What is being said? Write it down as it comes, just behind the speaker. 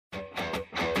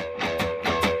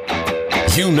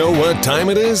You know what time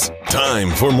it is? Time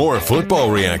for more football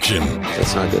reaction.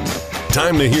 That's not good.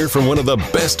 Time to hear from one of the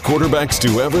best quarterbacks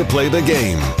to ever play the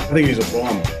game. I think he's a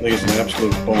bomb. I think he's an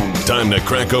absolute bomb. Time to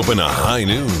crack open a high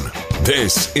noon.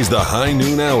 This is the High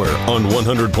Noon Hour on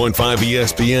 100.5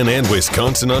 ESPN and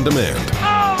Wisconsin On Demand.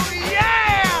 Oh,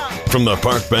 yeah! From the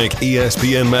Park Bank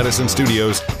ESPN Madison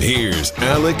Studios, here's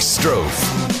Alex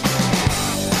Strouf.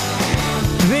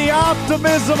 The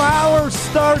Optimism Hour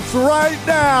starts right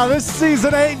now. This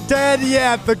season ain't dead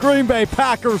yet. The Green Bay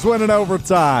Packers win in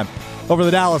overtime over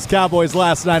the Dallas Cowboys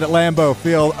last night at Lambeau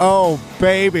Field. Oh,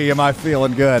 baby, am I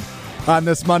feeling good on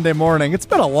this Monday morning. It's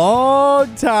been a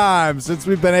long time since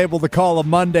we've been able to call a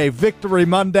Monday Victory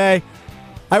Monday.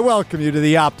 I welcome you to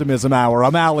the Optimism Hour.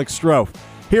 I'm Alex Strouf,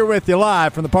 here with you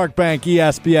live from the Park Bank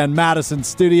ESPN Madison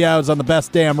Studios on the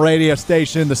best damn radio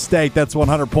station in the state. That's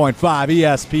 100.5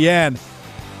 ESPN.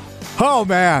 Oh,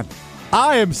 man,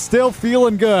 I am still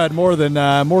feeling good more than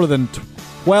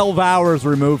 12 hours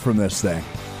removed from this thing.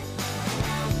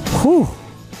 Whew.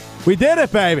 We did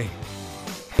it, baby.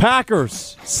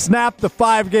 Packers snapped the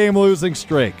 5-game losing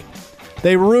streak.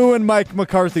 They ruined Mike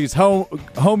McCarthy's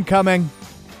homecoming.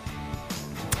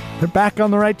 They're back on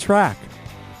the right track.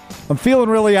 I'm feeling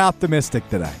really optimistic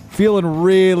today. Feeling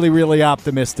really, really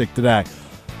optimistic today.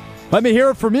 Let me hear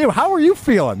it from you. How are you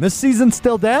feeling? This season's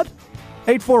still dead?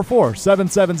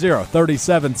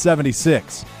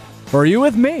 844-770-3776. Or are you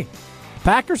with me?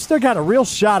 Packers still got a real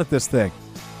shot at this thing.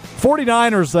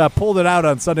 49ers pulled it out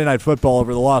on Sunday Night Football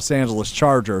over the Los Angeles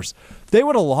Chargers. If they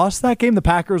would have lost that game, the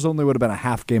Packers only would have been a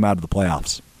half game out of the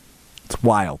playoffs. It's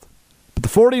wild. But the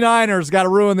 49ers got to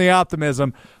ruin the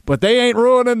optimism, but they ain't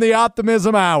ruining the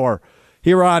Optimism Hour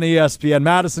here on ESPN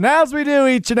Madison. As we do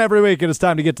each and every week, it is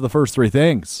time to get to the first three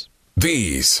things.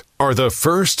 These are the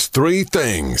first three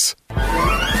things.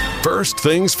 First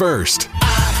things first.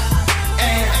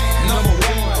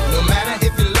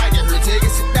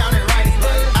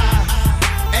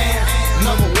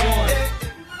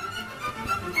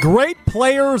 Great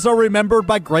players are remembered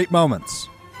by great moments.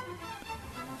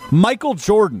 Michael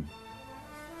Jordan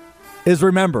is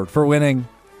remembered for winning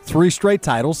 3 straight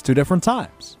titles 2 different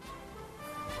times.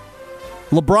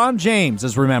 LeBron James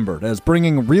is remembered as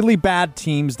bringing really bad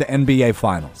teams to NBA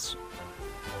Finals.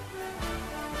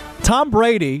 Tom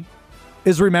Brady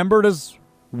is remembered as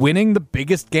winning the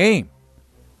biggest game.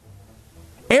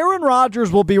 Aaron Rodgers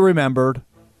will be remembered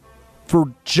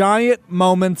for giant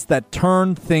moments that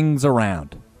turn things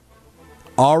around.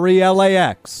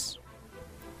 RELAX,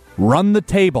 run the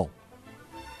table.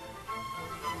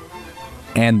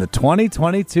 And the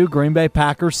 2022 Green Bay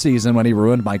Packers season when he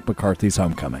ruined Mike McCarthy's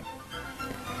homecoming.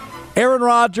 Aaron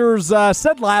Rodgers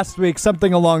said last week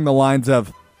something along the lines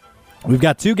of, we've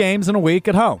got 2 games in a week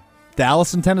at home,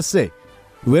 Dallas and Tennessee.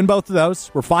 We win both of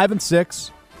those. We're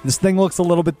 5-6. This thing looks a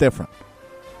little bit different.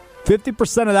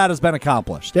 50% of that has been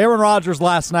accomplished. Aaron Rodgers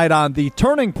last night on the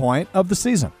turning point of the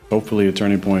season. Hopefully a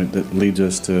turning point that leads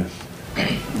us to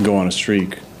go on a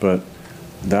streak. But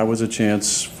that was a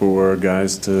chance for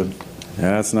guys to,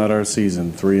 that's not our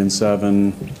season.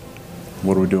 3-7.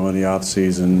 What are we doing in the off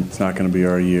season? It's not going to be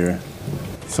our year.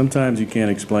 Sometimes you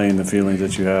can't explain the feelings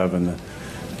that you have and the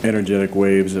energetic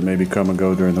waves that maybe come and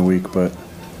go during the week. But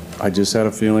I just had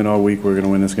a feeling all week we're going to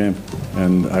win this game.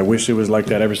 And I wish it was like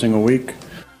that every single week.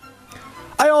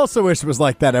 I also wish it was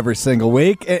like that every single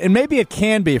week, and maybe it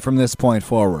can be from this point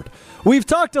forward. We've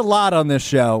talked a lot on this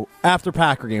show after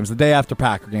Packer games, the day after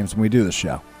Packer games when we do the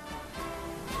show,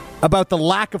 about the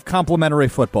lack of complementary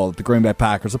football that the Green Bay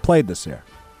Packers have played this year.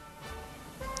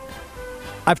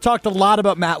 I've talked a lot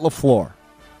about Matt LaFleur,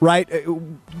 right?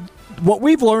 What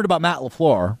we've learned about Matt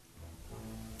LaFleur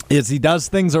is he does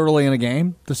things early in a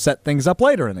game to set things up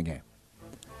later in the game.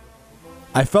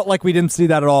 I felt like we didn't see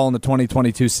that at all in the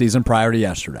 2022 season prior to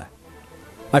yesterday.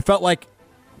 I felt like,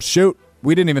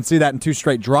 we didn't even see that in 2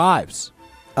 straight drives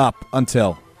up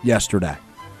until yesterday.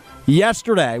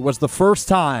 Yesterday was the first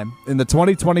time in the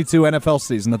 2022 NFL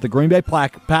season that the Green Bay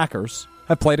Packers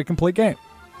have played a complete game.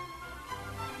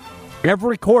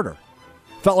 Every quarter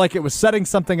felt like it was setting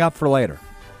something up for later.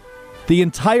 The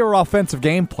entire offensive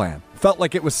game plan felt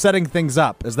like it was setting things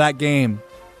up as that game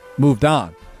moved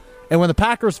on. And when the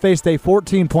Packers faced a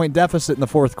 14-point deficit in the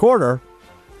fourth quarter,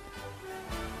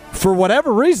 for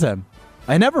whatever reason,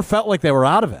 I never felt like they were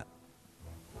out of it.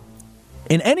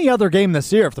 In any other game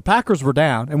this year, if the Packers were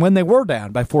down, and when they were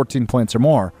down by 14 points or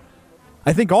more,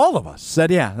 I think all of us said,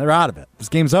 yeah, they're out of it. This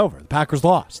game's over. The Packers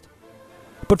lost.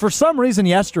 But for some reason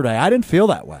yesterday, I didn't feel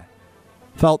that way.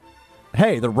 Felt,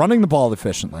 hey, they're running the ball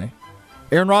efficiently.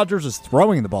 Aaron Rodgers is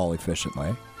throwing the ball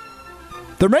efficiently.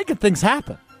 They're making things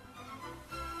happen.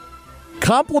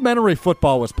 Complimentary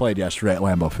football was played yesterday at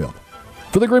Lambeau Field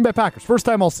for the Green Bay Packers. First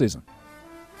time all season.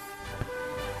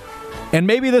 And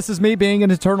maybe this is me being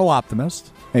an eternal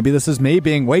optimist. Maybe this is me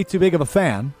being way too big of a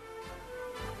fan.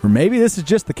 Or maybe this is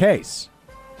just the case.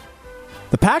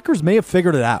 The Packers may have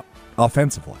figured it out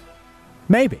offensively.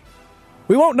 Maybe.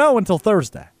 We won't know until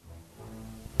Thursday.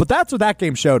 But that's what that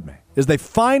game showed me, is they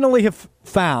finally have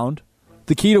found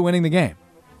the key to winning the game.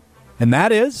 And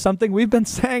that is something we've been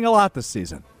saying a lot this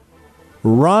season.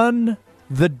 Run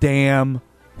the damn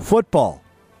football.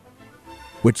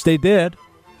 Which they did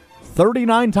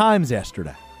 39 times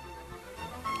yesterday.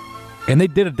 And they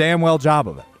did a damn well job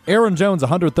of it. Aaron Jones,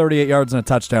 138 yards and a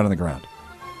touchdown on the ground.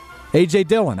 A.J.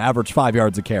 Dillon averaged 5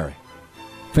 yards a carry.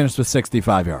 Finished with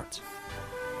 65 yards.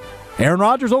 Aaron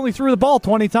Rodgers only threw the ball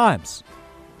 20 times.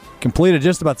 Completed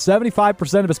just about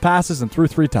 75% of his passes and threw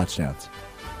 3 touchdowns.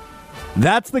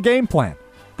 That's the game plan.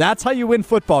 That's how you win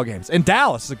football games. And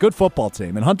Dallas is a good football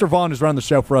team. And Hunter Vaughn is running the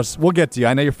show for us. We'll get to you.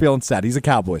 I know you're feeling sad. He's a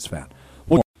Cowboys fan.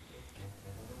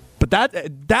 But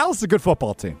Dallas is a good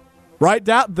football team. Right?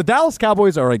 The Dallas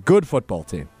Cowboys are a good football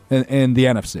team in the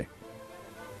NFC.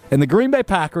 And the Green Bay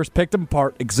Packers picked them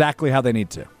apart exactly how they need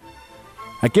to.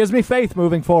 That gives me faith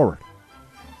moving forward.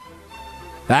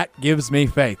 That gives me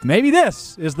faith. Maybe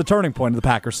this is the turning point of the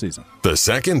Packers season. The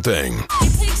second thing.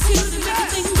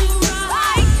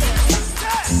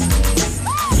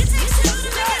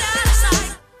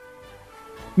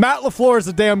 Matt LaFleur is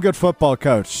a damn good football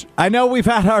coach. I know we've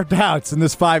had our doubts in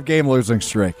this 5-game losing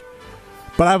streak.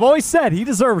 But I've always said he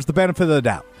deserves the benefit of the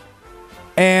doubt.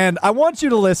 And I want you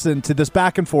to listen to this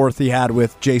back and forth he had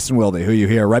with Jason Wilde, who you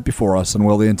hear right before us on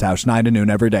Wilde and Tausch, 9 to noon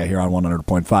every day here on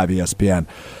 100.5 ESPN.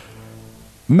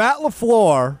 Matt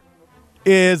LaFleur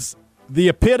is the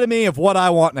epitome of what I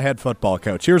want in a head football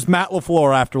coach. Here's Matt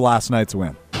LaFleur after last night's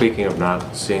win. Speaking of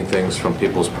not seeing things from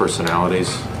people's personalities,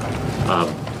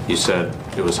 you said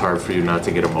it was hard for you not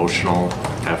to get emotional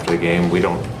after the game. We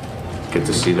don't get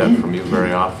to see that from you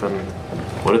very often.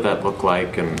 What did that look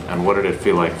like, and what did it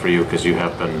feel like for you? Because you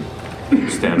have been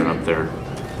standing up there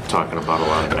talking about a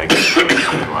lot of negative things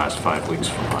in the last 5 weeks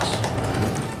from us.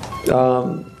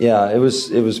 Yeah, it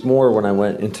was more when I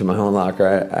went into my own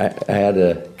locker. I had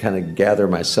to kind of gather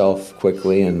myself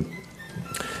quickly, and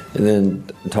then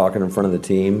talking in front of the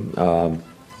team.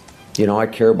 I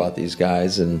care about these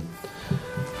guys, and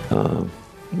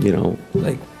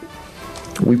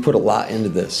we put a lot into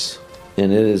this,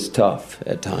 and it is tough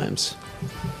at times.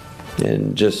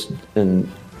 And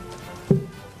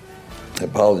I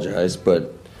apologize,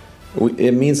 but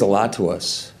it means a lot to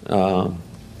us.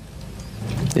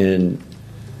 And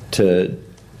to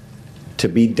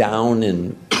be down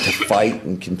and to fight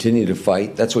and continue to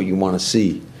fight, that's what you want to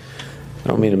see. I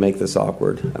don't mean to make this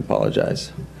awkward. I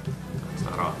apologize. It's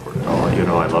not awkward at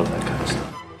all. I love that kind of stuff.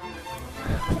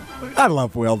 I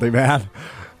love Wilde, man.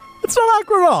 It's not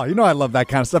awkward at all. I love that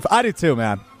kind of stuff. I do too,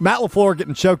 man. Matt LaFleur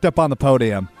getting choked up on the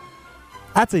podium.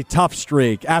 That's a tough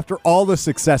streak after all the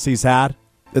success he's had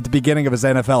at the beginning of his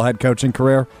NFL head coaching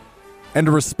career. And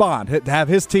to respond, to have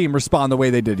his team respond the way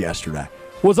they did yesterday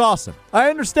was awesome. I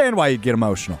understand why you'd get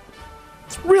emotional.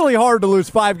 It's really hard to lose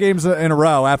 5 games in a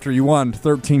row after you won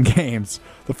 13 games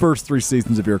the first 3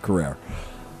 seasons of your career.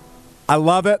 I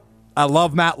love it. I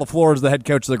love Matt LaFleur as the head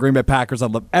coach of the Green Bay Packers. I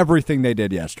love everything they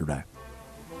did yesterday.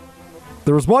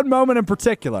 There was one moment in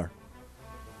particular,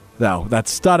 though, that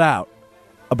stood out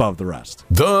above the rest.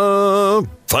 The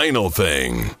final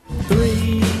thing.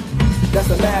 3, that's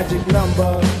a magic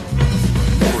number.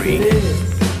 Yes, 3. It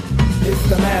is. It's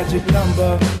the magic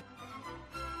number.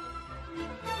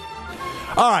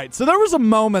 All right, so there was a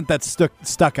moment that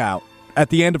stuck out at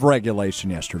the end of regulation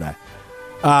yesterday.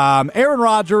 Aaron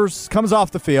Rodgers comes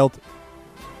off the field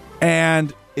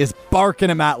and is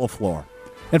barking at Matt LaFleur.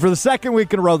 And for the second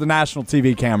week in a row, the national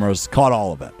TV cameras caught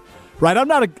all of it. Right? I'm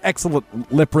not an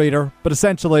excellent lip reader, but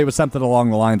essentially it was something along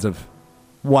the lines of,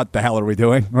 what the hell are we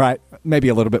doing? Right? Maybe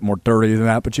a little bit more dirty than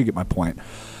that, but you get my point.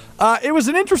 It was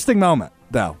an interesting moment,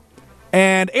 though.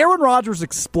 And Aaron Rodgers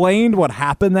explained what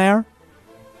happened there.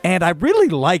 And I really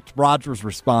liked Rodgers'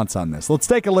 response on this. Let's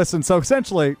take a listen. So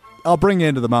essentially, I'll bring you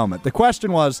into the moment. The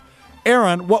question was,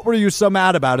 Aaron, what were you so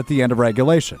mad about at the end of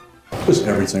regulation? Just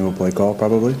every single play call,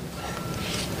 probably.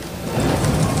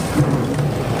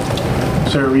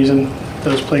 Is there a reason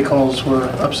those play calls were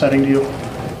upsetting to you?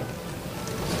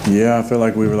 Yeah, I feel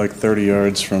like we were like 30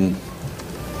 yards from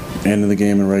end of the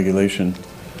game in regulation.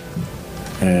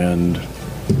 And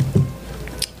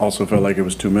also felt like it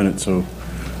was 2 minutes, so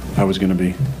I was going to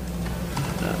be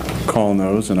calling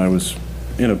those, and I was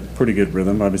in a pretty good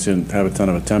rhythm. Obviously didn't have a ton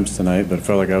of attempts tonight, but I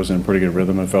felt like I was in a pretty good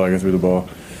rhythm. I felt like I threw the ball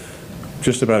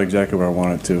just about exactly where I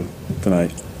wanted to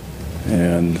tonight.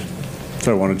 And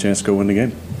so I wanted a chance to go win the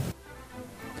game.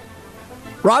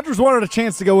 Rodgers wanted a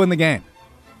chance to go win the game.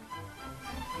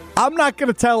 I'm not going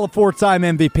to tell a 4-time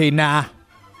MVP, nah.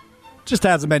 Just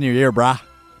hasn't been your year, brah.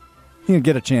 You didn't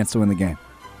get a chance to win the game.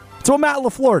 It's what Matt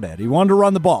LaFleur did. He wanted to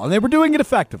run the ball, and they were doing it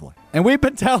effectively. And we've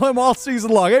been telling him all season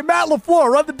long, hey, Matt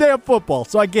LaFleur, run the damn football.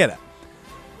 So I get it.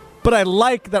 But I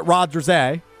like that Rodgers,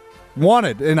 A,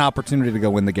 wanted an opportunity to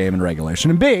go win the game in regulation,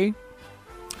 and B,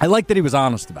 I like that he was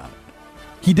honest about it.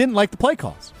 He didn't like the play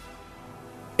calls.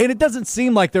 And it doesn't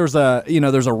seem like there's a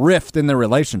rift in their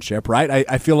relationship, right?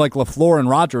 I feel like LaFleur and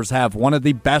Rodgers have one of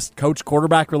the best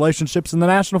coach-quarterback relationships in the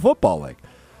National Football League.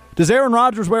 Does Aaron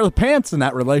Rodgers wear the pants in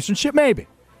that relationship? Maybe.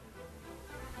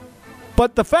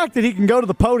 But the fact that he can go to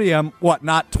the podium,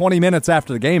 not 20 minutes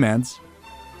after the game ends,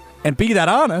 and be that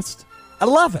honest, I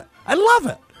love it. I love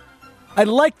it. I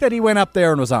like that he went up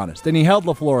there and was honest, and he held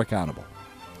LaFleur accountable.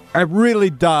 I really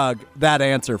dug that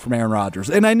answer from Aaron Rodgers.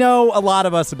 And I know a lot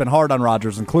of us have been hard on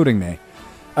Rodgers, including me,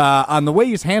 on the way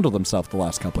he's handled himself the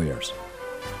last couple of years.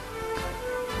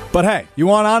 But hey, you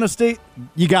want honesty?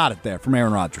 You got it there from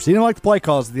Aaron Rodgers. He didn't like the play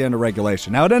calls at the end of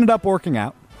regulation. Now, it ended up working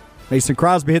out. Mason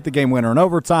Crosby hit the game winner in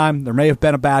overtime. There may have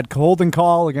been a bad holding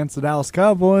call against the Dallas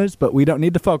Cowboys, but we don't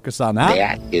need to focus on that.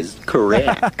 That is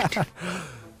correct.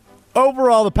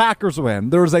 Overall, the Packers win.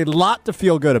 There was a lot to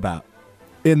feel good about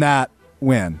in that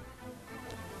win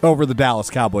over the Dallas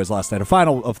Cowboys last night, a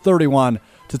final of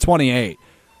 31-28.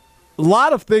 A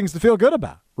lot of things to feel good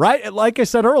about, right? Like I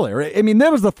said earlier, I mean,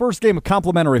 that was the first game of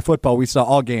complimentary football we saw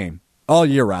all year,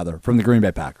 from the Green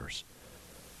Bay Packers.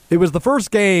 It was the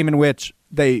first game in which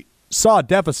they saw a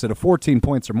deficit of 14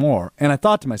 points or more, and I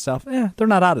thought to myself, they're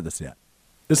not out of this yet.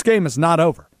 This game is not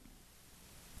over.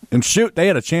 And shoot, they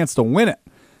had a chance to win it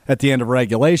at the end of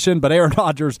regulation, but Aaron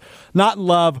Rodgers not in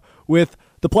love with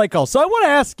the play call. So I want to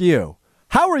ask you,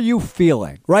 how are you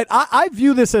feeling, right? I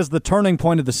view this as the turning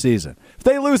point of the season. If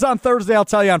they lose on Thursday, I'll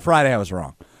tell you on Friday I was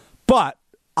wrong. But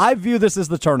I view this as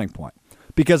the turning point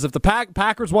because if the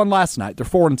Packers won last night, they're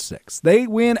 4-6. They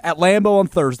win at Lambeau on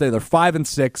Thursday, they're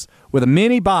 5-6 with a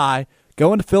mini bye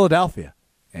going to Philadelphia.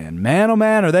 And man, oh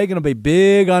man, are they going to be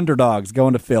big underdogs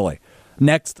going to Philly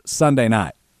next Sunday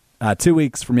night, 2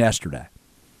 weeks from yesterday.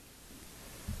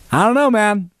 I don't know,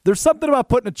 man. There's something about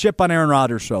putting a chip on Aaron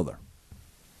Rodgers' shoulder.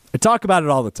 I talk about it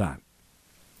all the time.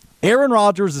 Aaron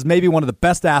Rodgers is maybe one of the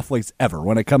best athletes ever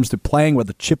when it comes to playing with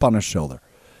a chip on his shoulder.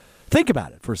 Think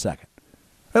about it for a second.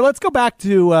 Hey, let's go back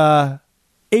to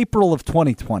April of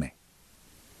 2020.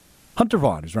 Hunter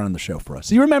Vaughn is running the show for us.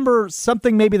 You remember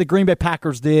something maybe the Green Bay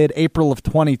Packers did April of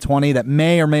 2020 that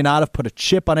may or may not have put a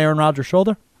chip on Aaron Rodgers'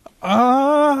 shoulder?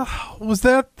 Was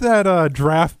that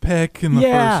draft pick in the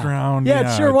first round?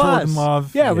 Yeah, it sure was. Jordan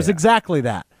Love. Yeah, it was exactly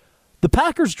that. The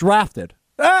Packers drafted.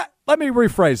 Let me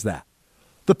rephrase that.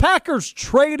 The Packers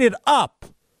traded up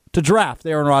to draft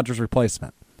Aaron Rodgers'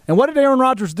 replacement. And what did Aaron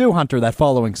Rodgers do, Hunter, that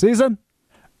following season?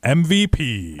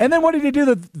 MVP. And then what did he do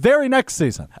the very next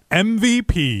season?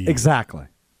 MVP. Exactly.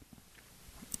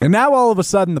 And now all of a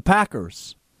sudden the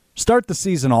Packers start the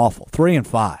season awful,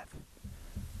 3-5.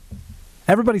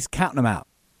 Everybody's counting them out.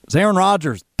 Is Aaron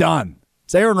Rodgers done?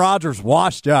 Is Aaron Rodgers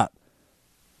washed up?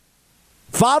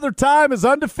 Father Time is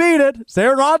undefeated. Is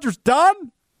Aaron Rodgers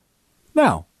done?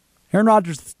 No. Aaron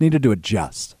Rodgers needed to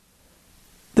adjust.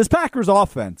 This Packers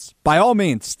offense, by all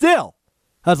means, still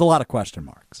has a lot of question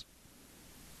marks.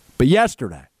 But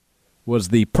yesterday was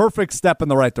the perfect step in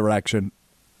the right direction,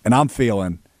 and I'm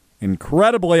feeling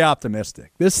incredibly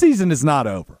optimistic. This season is not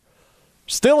over.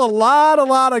 Still a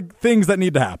lot of things that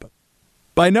need to happen.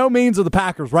 By no means are the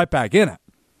Packers right back in it.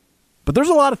 But there's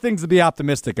a lot of things to be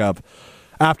optimistic of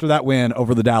after that win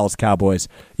over the Dallas Cowboys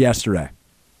yesterday.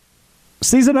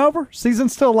 Season over? Season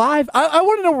still alive? I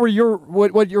want to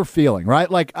know what you're feeling, right?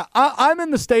 Like, I'm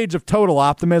in the stage of total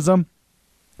optimism,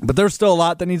 but there's still a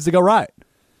lot that needs to go right.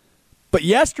 But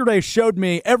yesterday showed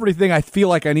me everything I feel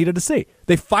like I needed to see.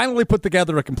 They finally put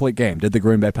together a complete game, did the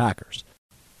Green Bay Packers.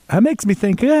 That makes me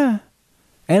think,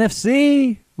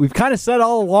 NFC, we've kind of said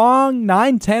all along,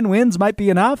 9-10 wins might be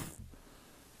enough.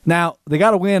 Now, they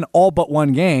got to win all but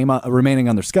one game remaining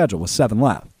on their schedule with 7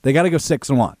 left. They got to go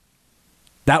 6-1.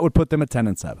 That would put them at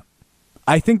 10-7.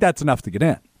 I think that's enough to get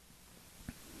in.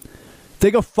 If they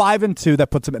go 5-2,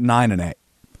 that puts them at 9-8.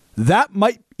 That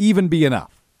might even be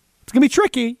enough. It's going to be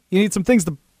tricky. You need some things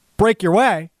to break your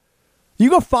way. You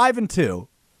go 5-2,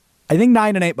 I think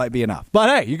 9-8 might be enough. But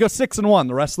hey, you go 6-1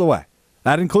 the rest of the way.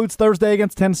 That includes Thursday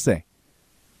against Tennessee.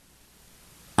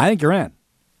 I think you're in.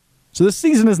 So this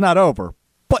season is not over,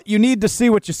 but you need to see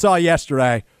what you saw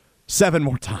yesterday 7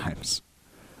 more times.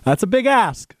 That's a big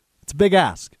ask. It's a big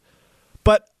ask.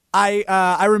 But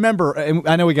I remember, and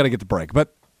I know we got to get the break,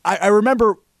 but I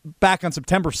remember back on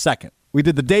September 2nd, we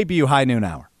did the debut High Noon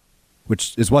Hour,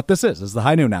 which is what this is the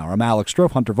High Noon Hour. I'm Alex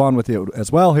Strouf, Hunter Vaughn with you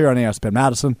as well here on ESPN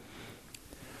Madison.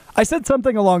 I said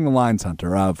something along the lines,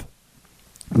 Hunter, of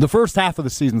the first half of the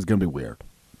season is going to be weird.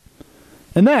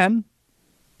 And then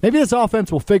maybe this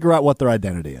offense will figure out what their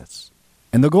identity is,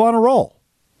 and they'll go on a roll.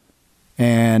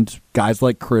 And guys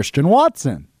like Christian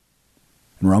Watson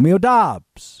and Romeo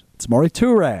Doubs, Samori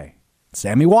Toure,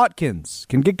 Sammy Watkins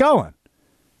can get going.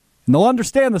 And they'll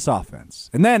understand this offense.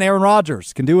 And then Aaron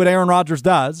Rodgers can do what Aaron Rodgers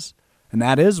does, and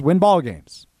that is win ball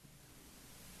games.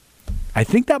 I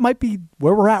think that might be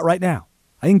where we're at right now.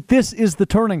 I think this is the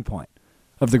turning point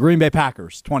of the Green Bay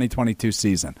Packers 2022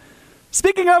 season.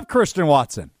 Speaking of Christian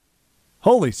Watson,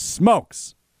 holy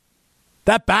smokes,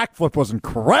 that backflip was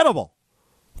incredible.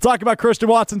 We'll talk about Christian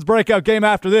Watson's breakout game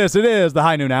after this. It is the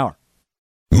High Noon Hour.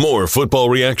 More football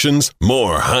reactions,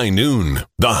 more High Noon.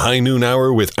 The High Noon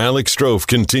Hour with Alex Strouf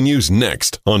continues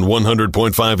next on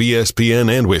 100.5 ESPN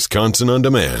and Wisconsin On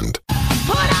Demand.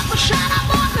 Put up a shut up,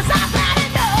 boy, 'cause I've had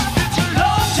enough. It's a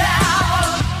low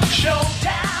down,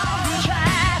 showdown,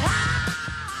 tried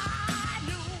high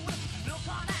noon. Look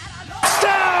on that,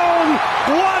 Down!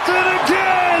 Watson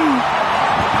again!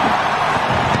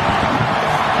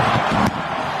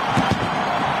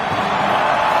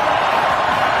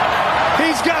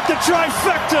 He's got the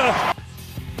trifecta!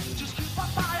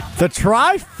 The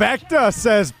trifecta,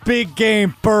 says Big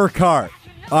Game Burkhart.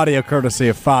 Audio courtesy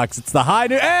of Fox. It's the High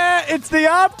Noon. It's the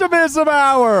Optimism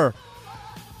Hour.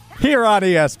 Here on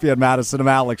ESPN Madison, I'm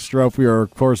Alex Strouf. We are,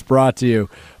 of course, brought to you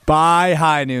by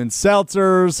High Noon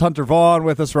Seltzers. Hunter Vaughn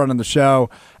with us running the show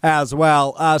as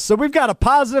well. So we've got a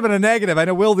positive and a negative. I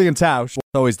know Wilde and Tausch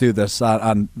always do this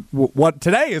on what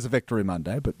today is a Victory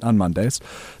Monday, but on Mondays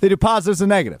they do positives and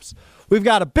negatives. We've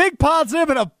got a big positive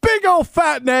and a big old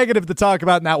fat negative to talk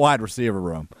about in that wide receiver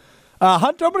room.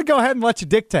 Hunter, I'm going to go ahead and let you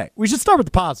dictate. We should start with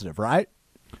the positive, right?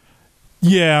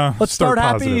 Yeah. Let's start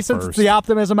happy since it's the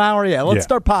Optimism Hour. Yeah, let's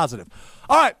start positive.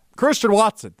 All right, Christian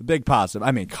Watson, the big positive.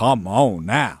 I mean, come on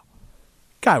now.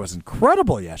 Guy was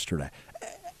incredible yesterday.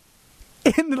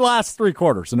 In the last three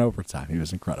quarters in overtime, he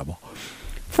was incredible.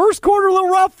 First quarter, a little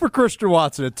rough for Christian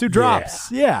Watson at 2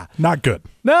 drops. Yeah. Not good.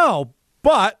 No,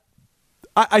 but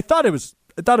I thought it was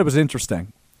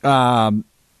interesting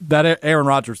that Aaron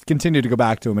Rodgers continued to go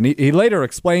back to him, and he later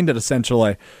explained it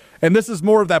essentially. And this is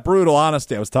more of that brutal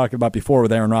honesty I was talking about before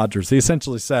with Aaron Rodgers. He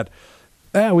essentially said,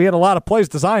 we had a lot of plays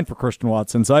designed for Christian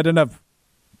Watson, so I didn't have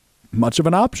much of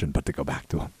an option but to go back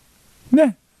to him.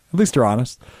 Yeah, at least you're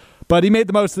honest. But he made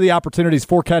the most of the opportunities,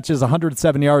 4 catches,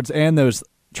 107 yards, and those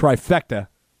trifecta,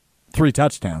 3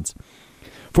 touchdowns.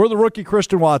 For the rookie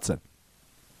Christian Watson,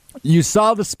 you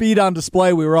saw the speed on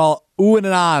display we were all oohing and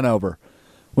ahhing over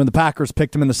when the Packers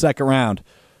picked him in the second round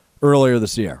earlier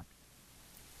this year.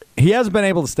 He hasn't been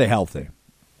able to stay healthy,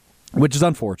 which is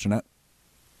unfortunate.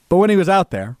 But when he was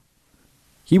out there,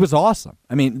 he was awesome.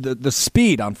 I mean, the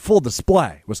speed on full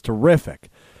display was terrific.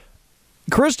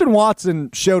 Christian Watson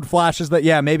showed flashes that,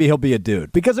 maybe he'll be a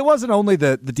dude. Because it wasn't only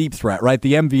the deep threat, right?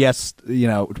 The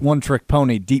MVS, one-trick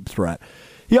pony deep threat.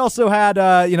 He also had,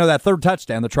 that third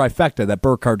touchdown, the trifecta that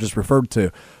Burkhart just referred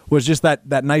to, was just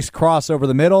that nice cross over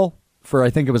the middle for, I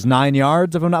think it was 9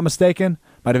 yards, if I'm not mistaken.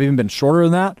 Might have even been shorter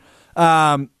than that.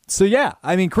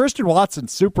 Christian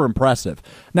Watson's super impressive.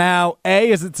 Now,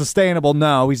 is it sustainable?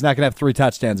 No, he's not going to have 3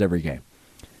 touchdowns every game.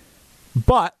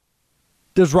 But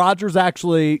does Rodgers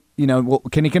actually,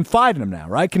 can he confide in him now,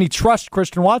 right? Can he trust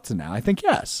Christian Watson now? I think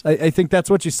yes. I think that's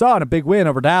what you saw in a big win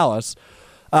over Dallas.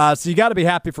 So you got to be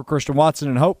happy for Christian Watson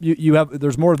and hope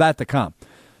there's more of that to come.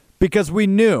 Because we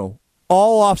knew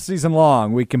all offseason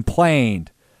long we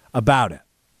complained about it.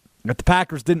 That the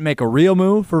Packers didn't make a real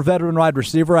move for veteran wide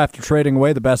receiver after trading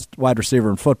away the best wide receiver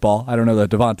in football. I don't know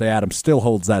that Devontae Adams still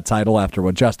holds that title after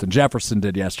what Justin Jefferson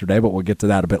did yesterday, but we'll get to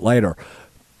that a bit later.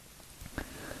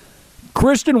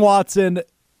 Christian Watson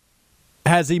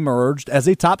has emerged as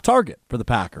a top target for the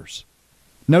Packers.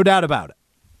 No doubt about it.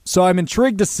 So I'm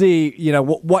intrigued to see,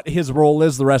 what his role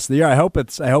is the rest of the year. I hope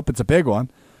it's a big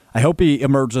one. I hope he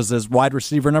emerges as wide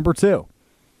receiver number 2.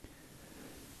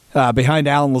 Behind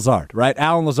Allen Lazard, right?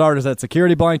 Allen Lazard is that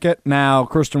security blanket. Now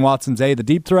Christian Watson's A, the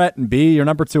deep threat, and B, your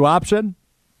number 2 option.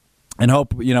 And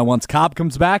hope, once Cobb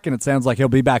comes back, and it sounds like he'll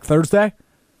be back Thursday,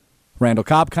 Randall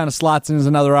Cobb kind of slots in as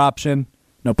another option.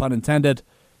 No pun intended.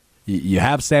 You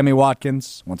have Sammy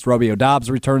Watkins. Once Romeo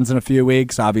Doubs returns in a few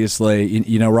weeks, obviously,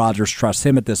 Rodgers trusts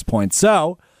him at this point.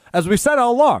 So, as we've said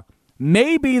all along,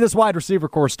 maybe this wide receiver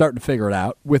core is starting to figure it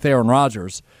out with Aaron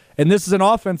Rodgers. And this is an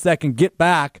offense that can get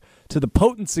back to the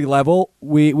potency level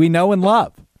we know and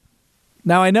love.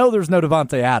 Now, I know there's no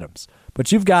Devontae Adams,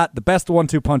 but you've got the best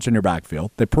 1-2 punch in your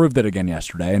backfield. They proved it again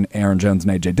yesterday in Aaron Jones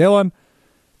and A.J. Dillon.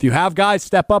 If you have guys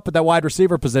step up at that wide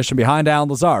receiver position behind Allen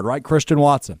Lazard, right? Christian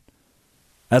Watson.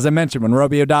 As I mentioned, when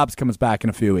Romeo Doubs comes back in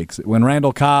a few weeks, when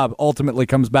Randall Cobb ultimately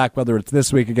comes back, whether it's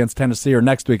this week against Tennessee or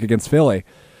next week against Philly,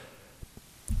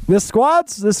 this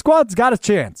squad's got a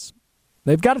chance.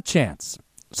 They've got a chance.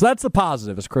 So that's the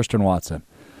positive is Christian Watson.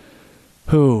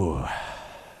 Who,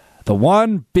 the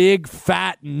one big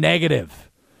fat negative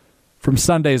from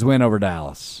Sunday's win over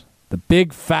Dallas. The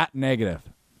big fat negative.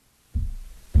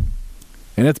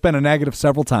 And it's been a negative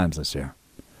several times this year.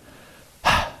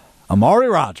 Amari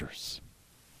Rodgers.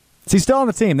 Is he still on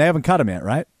the team? They haven't cut him yet,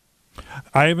 right?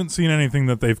 I haven't seen anything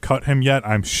that they've cut him yet.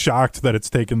 I'm shocked that it's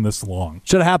taken this long.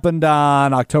 Should have happened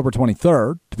on October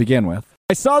 23rd to begin with.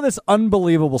 I saw this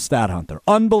unbelievable stat, Hunter.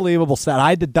 Unbelievable stat. I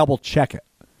had to double check it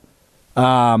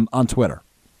on Twitter.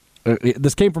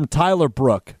 This came from Tyler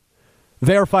Brook.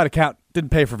 Verified account.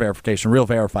 Didn't pay for verification. Real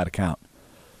verified account.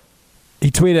 He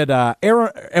tweeted,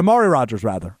 Amari Rodgers,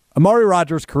 rather. Amari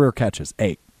Rodgers' career catches,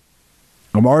 8.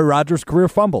 Amari Rodgers' career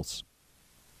fumbles,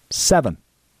 7.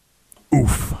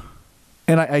 Oof.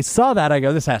 And I saw that. I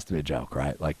go, this has to be a joke,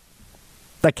 right? Like,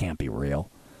 that can't be real.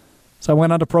 So I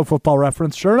went on to Pro Football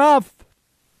Reference. Sure enough,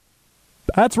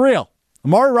 that's real.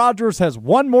 Amari Rodgers has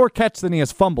 1 more catch than he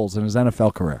has fumbles in his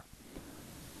NFL career.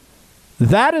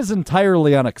 That is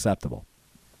entirely unacceptable.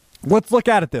 Let's look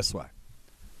at it this way.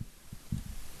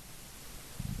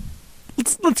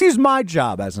 Let's use my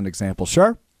job as an example,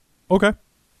 sure? Okay.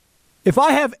 If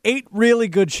I have 8 really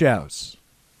good shows,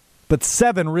 but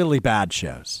 7 really bad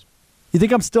shows, you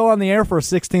think I'm still on the air for a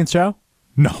 16th show?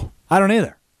 No. I don't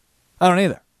either.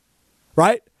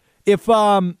 Right? If,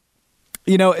 let's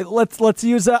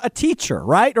use a teacher,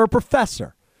 right? Or a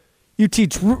professor. You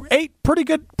teach 8 pretty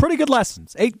good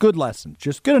lessons. 8 good lessons.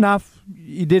 Just good enough.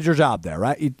 You did your job there,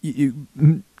 right? You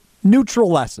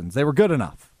neutral lessons. They were good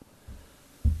enough.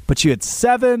 But you had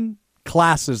 7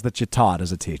 classes that you taught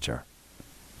as a teacher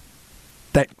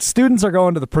that students are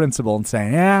going to the principal and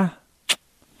saying, yeah,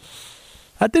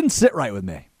 that didn't sit right with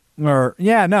me. Or,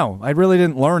 yeah, no, I really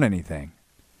didn't learn anything.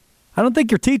 I don't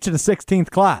think you're teaching a 16th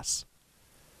class.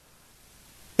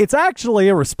 It's actually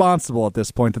irresponsible at this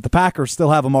point that the Packers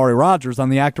still have Amari Rodgers on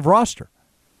the active roster.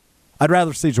 I'd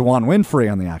rather see Juwan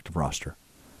Winfrey on the active roster.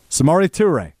 Samori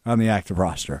Toure on the active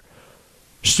roster.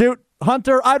 Shoot,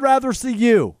 Hunter, I'd rather see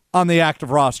you on the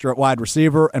active roster at wide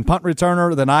receiver and punt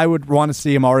returner than I would want to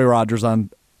see Amari Rodgers on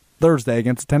Thursday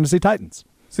against the Tennessee Titans.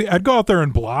 See, I'd go out there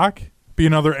and block, be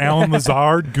another Allen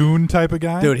Lazard goon type of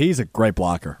guy. Dude, he's a great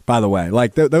blocker, by the way.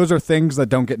 Like, those are things that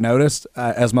don't get noticed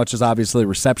as much as obviously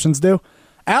receptions do.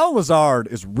 Allen Lazard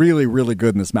is really, really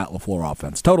good in this Matt LaFleur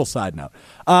offense. Total side note.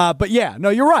 But yeah, no,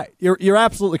 you're right. You're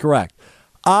absolutely correct.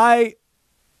 I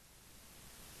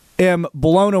am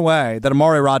blown away that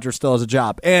Amari Rodgers still has a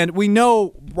job. And we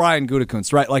know Brian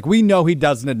Gutekunst, right? Like, we know he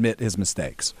doesn't admit his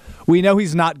mistakes. We know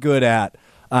he's not good at,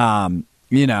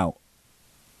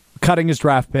 cutting his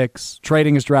draft picks,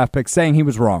 trading his draft picks, saying he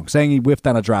was wrong, saying he whiffed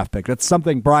on a draft pick. That's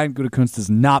something Brian Gutekunst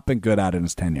has not been good at in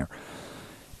his tenure.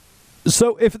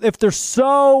 So if they're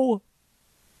so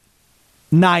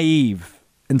naive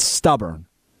and stubborn,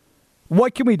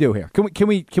 what can we do here? Can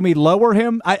we lower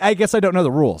him? I guess I don't know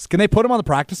the rules. Can they put him on the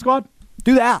practice squad?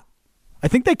 Do that. I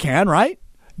think they can, right?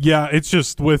 Yeah, it's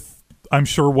just with, I'm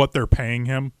sure, what they're paying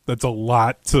him. That's a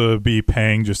lot to be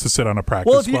paying just to sit on a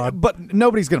practice squad. But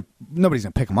nobody's gonna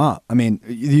pick him up. I mean,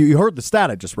 you heard the stat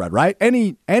I just read, right?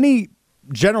 Any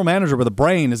general manager with a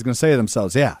brain is going to say to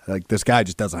themselves, "Yeah, like this guy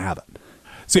just doesn't have it."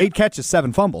 See, 8 catches,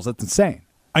 7 fumbles. That's insane.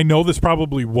 I know this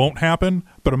probably won't happen,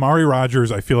 but Amari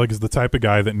Rodgers, I feel like, is the type of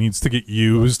guy that needs to get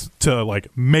used to like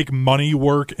make money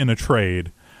work in a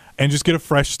trade and just get a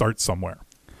fresh start somewhere.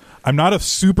 I'm not a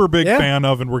super big fan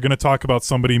of, and we're going to talk about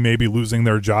somebody maybe losing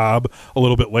their job a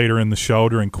little bit later in the show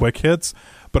during quick hits,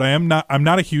 but I'm not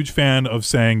a huge fan of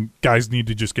saying guys need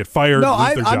to just get fired. No,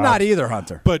 lose their I'm jobs. not either,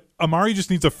 Hunter. But Amari just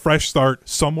needs a fresh start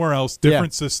somewhere else,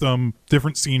 different system,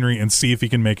 different scenery, and see if he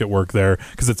can make it work there,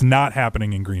 because it's not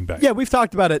happening in Green Bay. Yeah, we've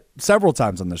talked about it several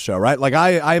times on this show, right? Like,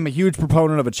 I am a huge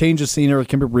proponent of a change of scenery. It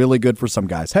can be really good for some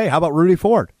guys. Hey, how about Rudy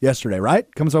Ford yesterday,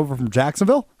 right? Comes over from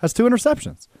Jacksonville, has 2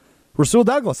 interceptions. Rasul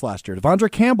Douglas last year, Devondre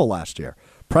Campbell last year,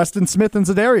 Preston Smith and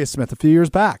Zadarius Smith a few years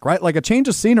back, right? Like, a change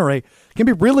of scenery can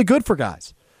be really good for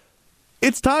guys.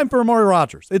 It's time for Amari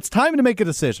Rodgers. It's time to make a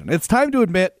decision. It's time to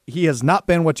admit he has not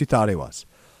been what you thought he was.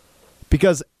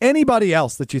 Because anybody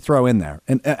else that you throw in there,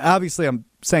 and obviously I'm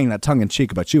saying that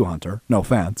tongue-in-cheek about you, Hunter, no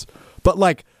offense, but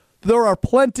like, there are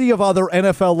plenty of other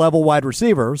NFL-level wide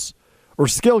receivers or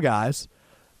skill guys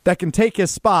that can take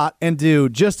his spot and do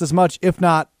just as much, if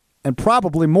not, and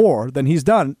probably more than he's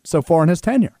done so far in his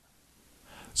tenure.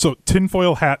 So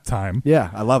tinfoil hat time.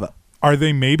 Yeah, I love it. Are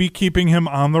they maybe keeping him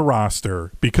on the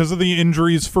roster because of the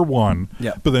injuries, for one?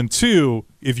 Yeah. But then, two,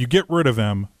 if you get rid of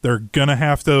him, they're going to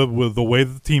have to, with the way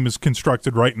the team is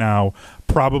constructed right now,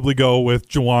 probably go with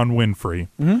Juwan Winfrey.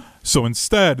 Mm-hmm. So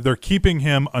instead, they're keeping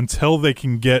him until they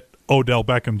can get Odell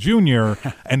Beckham Jr.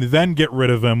 and then get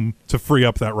rid of him to free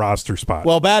up that roster spot.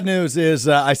 Well, bad news is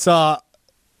I saw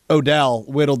Odell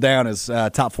whittled down as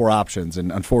top 4 options,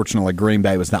 and unfortunately Green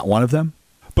Bay was not one of them.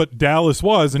 But Dallas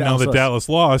was, and now that Dallas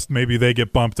lost, maybe they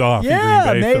get bumped off.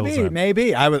 Yeah, and Green Bay fills in.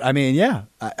 maybe. I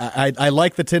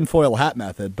like the tinfoil hat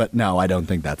method, but no, I don't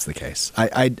think that's the case.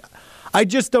 I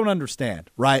just don't understand,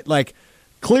 right? Like,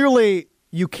 clearly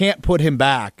you can't put him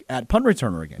back at punt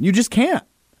returner again. You just can't.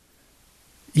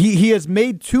 He has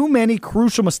made too many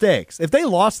crucial mistakes. If they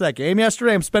lost that game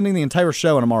yesterday, I'm spending the entire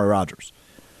show on Amari Rodgers.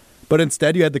 But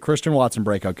instead, you had the Christian Watson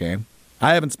breakout game.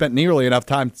 I haven't spent nearly enough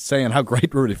time saying how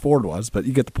great Rudy Ford was, but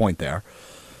you get the point there.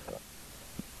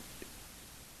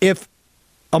 If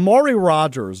Amari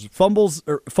Rodgers fumbles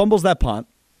that punt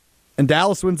and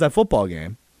Dallas wins that football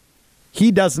game,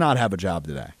 he does not have a job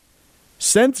today.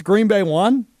 Since Green Bay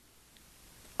won,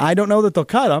 I don't know that they'll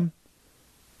cut him.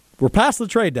 We're past the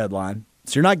trade deadline,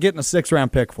 so you're not getting a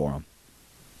 6th-round pick for him.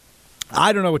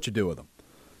 I don't know what you do with him.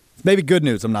 It's maybe good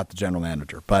news I'm not the general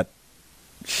manager, but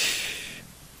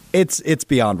it's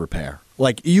beyond repair.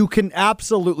 Like, you can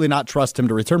absolutely not trust him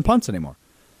to return punts anymore.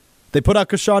 They put out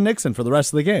Keshawn Nixon for the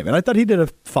rest of the game, and I thought he did a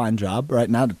fine job, right?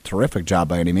 Not a terrific job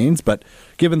by any means, but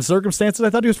given the circumstances, I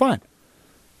thought he was fine.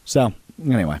 So,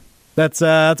 anyway, that's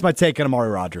my take on Amari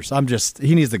Rodgers.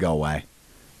 He needs to go away.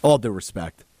 All due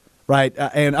respect, right?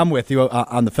 And I'm with you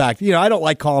on the fact, I don't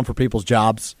like calling for people's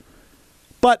jobs,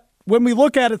 but when we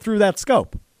look at it through that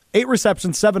scope, 8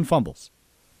 receptions, 7 fumbles.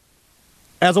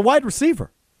 As a wide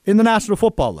receiver in the National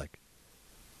Football League,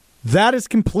 that is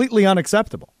completely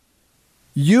unacceptable.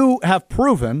 You have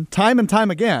proven time and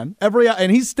time again,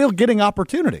 and he's still getting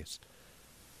opportunities.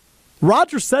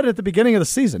 Rodgers said it at the beginning of the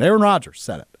season. Aaron Rodgers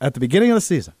said it at the beginning of the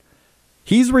season.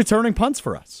 He's returning punts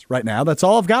for us right now. That's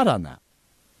all I've got on that.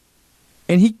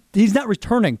 And he's not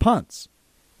returning punts.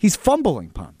 He's fumbling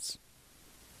punts.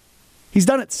 He's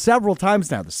done it several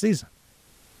times now this season.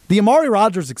 The Amari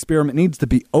Rodgers experiment needs to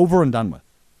be over and done with.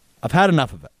 I've had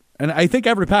enough of it. And I think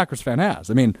every Packers fan has.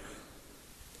 I mean,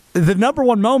 the number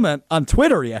one moment on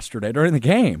Twitter yesterday during the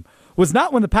game was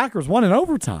not when the Packers won in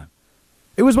overtime.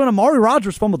 It was when Amari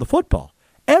Rodgers fumbled the football.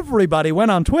 Everybody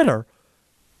went on Twitter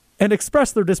and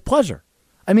expressed their displeasure.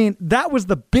 I mean, that was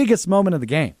the biggest moment of the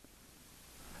game.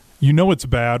 You know it's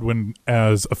bad when,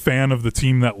 as a fan of the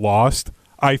team that lost,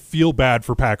 I feel bad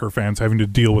for Packer fans having to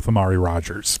deal with Amari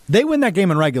Rodgers. They win that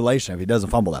game in regulation if he doesn't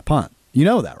fumble that punt. You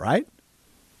know that, right?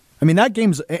 I mean, that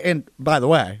game's, and by the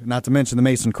way, not to mention the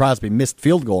Mason Crosby missed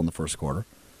field goal in the first quarter.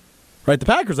 Right? The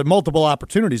Packers had multiple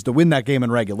opportunities to win that game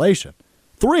in regulation.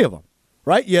 3 of them,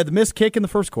 right? You had the missed kick in the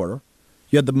first quarter.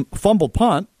 You had the fumbled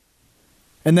punt.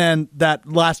 And then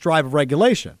that last drive of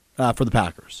regulation for the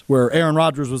Packers, where Aaron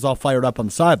Rodgers was all fired up on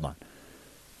the sideline.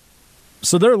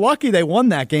 So they're lucky they won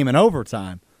that game in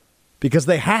overtime because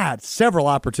they had several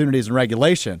opportunities in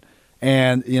regulation.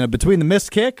 And, between the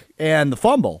missed kick and the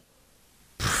fumble,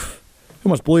 you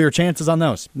almost blew your chances on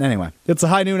those. Anyway, it's the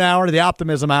High Noon Hour, the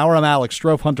Optimism Hour. I'm Alex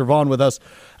Strouf, Hunter Vaughn with us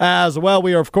as well.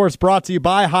 We are, of course, brought to you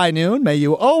by High Noon. May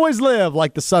you always live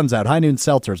like the sun's out. High Noon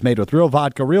Seltzers made with real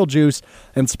vodka, real juice,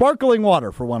 and sparkling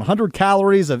water for 100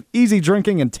 calories of easy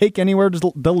drinking and take-anywhere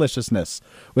deliciousness.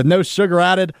 With no sugar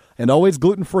added and always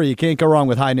gluten-free, you can't go wrong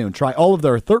with High Noon. Try all of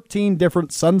their 13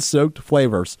 different sun-soaked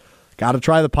flavors. Got to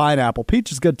try the pineapple.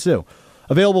 Peach is good, too.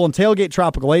 Available in Tailgate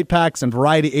Tropical 8-packs and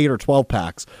Variety 8 or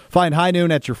 12-packs. Find High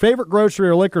Noon at your favorite grocery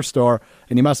or liquor store,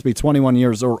 and you must be 21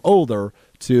 years or older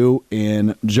to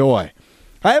enjoy.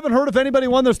 I haven't heard if anybody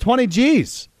won those 20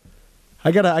 Gs.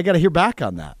 I gotta hear back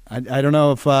on that. I don't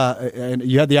know if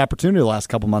you had the opportunity the last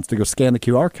couple months to go scan the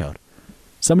QR code.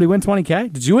 Somebody win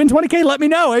 20K? Did you win 20K? Let me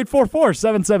know.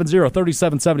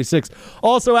 844-770-3776.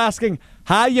 Also asking,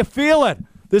 how you feeling?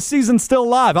 This season's still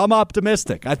live. I'm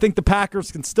optimistic. I think the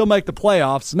Packers can still make the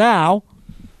playoffs. Now,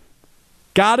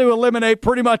 got to eliminate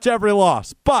pretty much every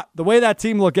loss. But the way that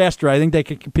team looked yesterday, I think they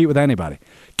can compete with anybody.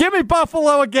 Give me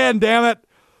Buffalo again, damn it.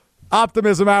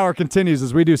 Optimism Hour continues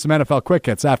as we do some NFL quick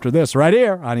hits after this right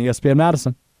here on ESPN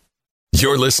Madison.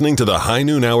 You're listening to the High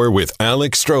Noon Hour with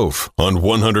Alex Strouf on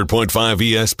 100.5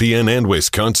 ESPN and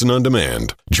Wisconsin On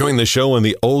Demand. Join the show on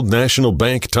the Old National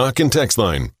Bank talk and text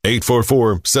line,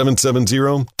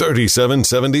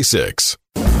 844-770-3776.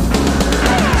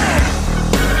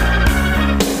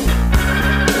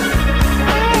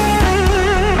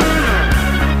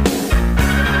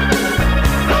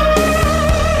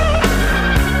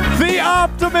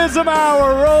 Optimism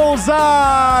Hour rolls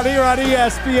on here on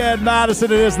ESPN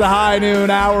Madison. It is the High Noon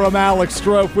Hour. I'm Alex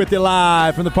Strouf with you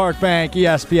live from the Park Bank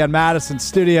ESPN Madison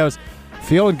studios.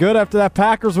 Feeling good after that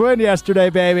Packers win yesterday,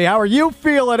 baby. How are you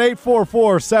feeling?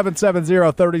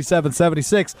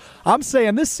 844-770-3776. I'm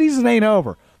saying this season ain't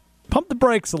over. Pump the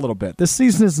brakes a little bit. This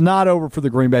season is not over for the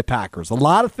Green Bay Packers. A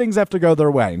lot of things have to go their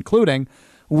way, including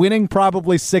winning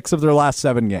probably 6 of their last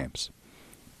 7 games.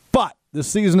 But the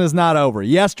season is not over.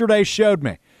 Yesterday showed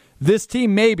me this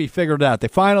team maybe figured it out. They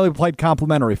finally played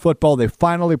complementary football. They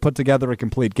finally put together a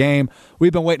complete game.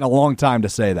 We've been waiting a long time to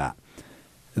say that.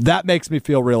 That makes me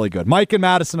feel really good. Mike and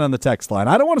Madison on the text line.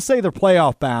 I don't want to say they're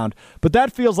playoff bound, but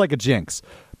that feels like a jinx.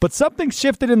 But something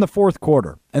shifted in the fourth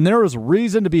quarter, and there is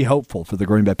reason to be hopeful for the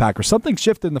Green Bay Packers. Something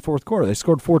shifted in the fourth quarter. They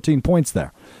scored 14 points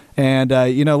there. And,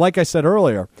 like I said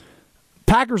earlier,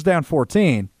 Packers down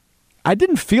 14, I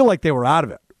didn't feel like they were out of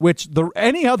it, which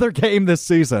any other game this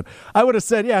season, I would have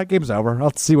said, yeah, game's over.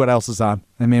 I'll see what else is on.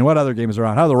 I mean, what other games are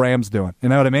on? How are the Rams doing? You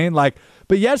know what I mean?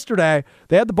 But yesterday,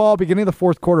 they had the ball beginning of the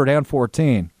fourth quarter down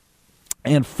 14,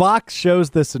 and Fox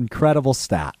shows this incredible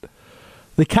stat.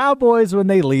 The Cowboys, when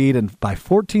they lead and by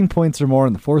 14 points or more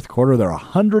in the fourth quarter, they're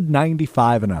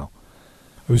 195-0. I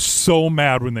was so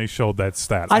mad when they showed that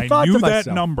stat. I knew that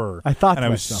number. I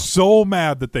was so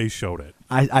mad that they showed it.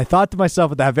 I thought to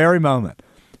myself at that very moment,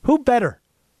 who better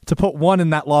to put one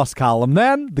in that loss column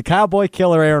than the Cowboy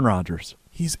killer Aaron Rodgers?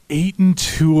 He's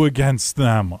 8-2 against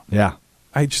them. Yeah.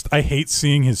 I hate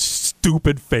seeing his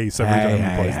stupid face every time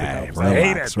he plays the Cowboys. I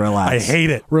hate it. Relax. I hate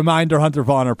it. Reminder: Hunter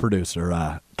Vaughn, our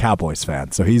producer, Cowboys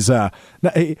fan. So he's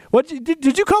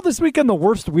did you call this weekend the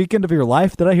worst weekend of your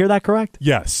life? Did I hear that correct?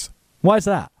 Yes. Why is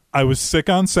that? I was sick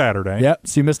on Saturday. Yep.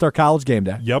 So you missed our college game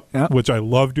day. Yep. Which I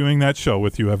love doing that show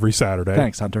with you every Saturday.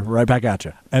 Thanks, Hunter. Right back at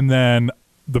you. And then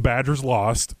the Badgers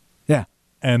lost. Yeah.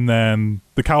 And then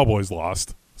the Cowboys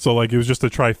lost. So, it was just a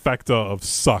trifecta of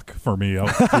suck for me through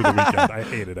the weekend. I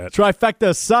hated it. Trifecta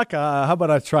of suck. How about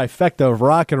a trifecta of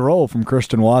rock and roll from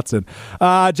Christian Watson?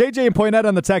 JJ and Poinette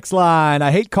on the text line.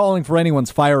 I hate calling for anyone's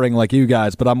firing like you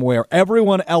guys, but I'm aware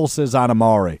everyone else is on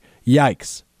Amari.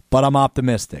 Yikes. But I'm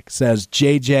optimistic, says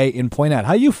JJ in Poinette.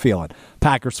 How you feeling,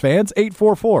 Packers fans?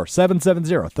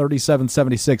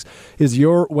 844-770-3776 is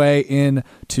your way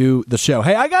into the show.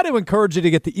 Hey, I got to encourage you to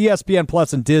get the ESPN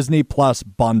Plus and Disney Plus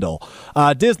bundle.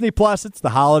 Disney Plus, it's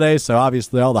the holidays, so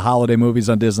obviously all the holiday movies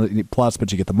on Disney Plus,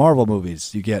 but you get the Marvel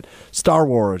movies, you get Star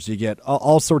Wars, you get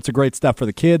all sorts of great stuff for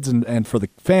the kids and for the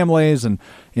families. And,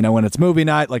 when it's movie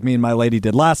night, like me and my lady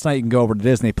did last night, you can go over to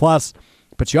Disney Plus.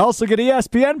 But you also get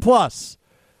ESPN Plus.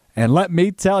 And let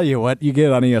me tell you what you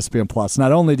get on ESPN Plus.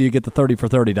 Not only do you get the 30 for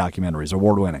 30 documentaries,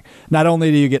 award-winning. Not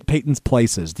only do you get Peyton's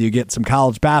Places, do you get some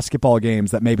college basketball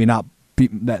games that maybe not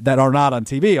that are not on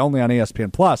TV, only on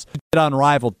ESPN Plus. You get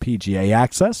unrivaled PGA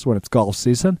access when it's golf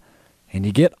season, and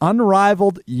you get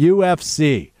unrivaled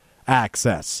UFC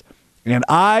access. And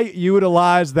I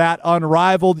utilized that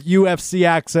unrivaled UFC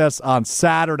access on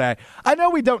Saturday. I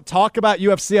know we don't talk about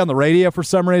UFC on the radio for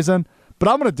some reason, but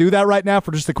I'm going to do that right now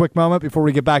for just a quick moment before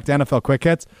we get back to NFL Quick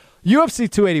Hits. UFC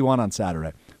 281 on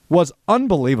Saturday was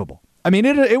unbelievable. I mean,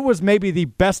 it was maybe the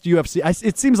best UFC.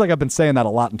 It seems like I've been saying that a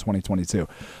lot in 2022.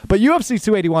 But UFC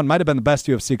 281 might have been the best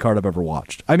UFC card I've ever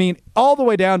watched. I mean, all the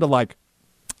way down to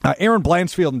Aaron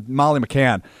Blanchfield and Molly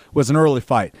McCann was an early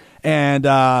fight. And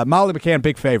Molly McCann,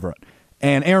 big favorite.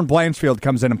 And Aaron Blanchfield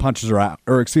comes in and punches her out.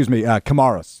 Or,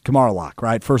 Kamara lock,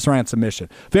 right? First round submission.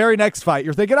 Very next fight,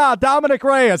 you're thinking, Dominic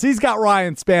Reyes, he's got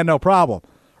Ryan Spann, no problem.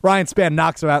 Ryan Spann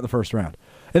knocks him out in the first round.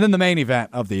 And then the main event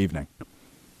of the evening.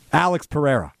 Alex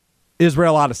Pereira,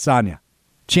 Israel Adesanya,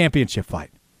 championship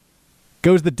fight.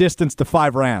 Goes the distance to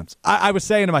 5 rounds. I was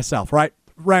saying to myself, right?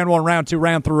 Round 1, round 2,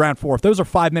 round 3, round 4. If those are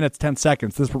 5 minutes, 10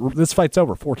 seconds, this fight's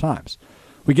over 4 times.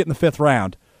 We get in the 5th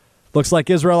round. Looks like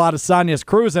Israel Adesanya's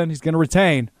cruising. He's going to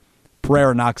retain.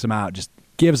 Pereira knocks him out. Just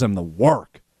gives him the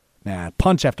work. Man,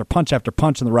 punch after punch after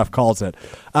punch, and the ref calls it.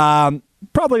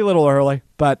 Probably a little early,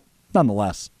 but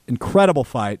nonetheless, incredible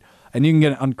fight. And you can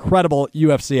get incredible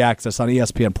UFC access on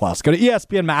ESPN Plus. Go to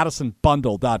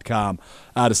ESPNMadisonBundle.com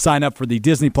to sign up for the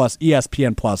Disney Plus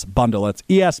ESPN Plus bundle. It's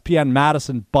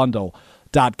ESPNMadisonBundle.com.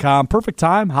 Perfect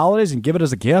time, holidays, and give it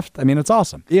as a gift. I mean, it's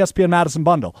awesome.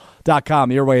 ESPNMadisonBundle.com.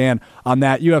 Your way in on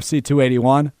that UFC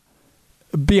 281.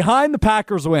 Behind the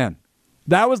Packers win.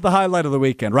 That was the highlight of the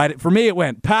weekend, right? For me, it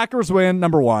went Packers win,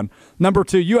 number 1. Number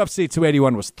 2, UFC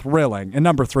 281 was thrilling. And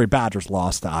number 3, Badgers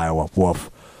lost to Iowa.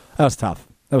 Woof. That was tough.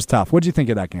 What did you think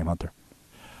of that game, Hunter?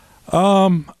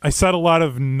 I said a lot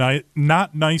of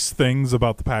not nice things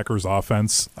about the Packers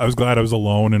offense. I was glad I was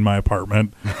alone in my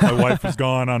apartment. My wife was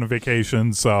gone on a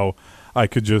vacation, so I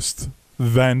could just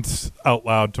vent out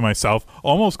loud to myself.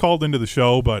 Almost called into the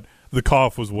show, but the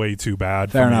cough was way too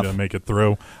bad for me to make it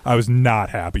through. I was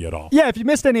not happy at all. Yeah, if you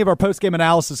missed any of our post-game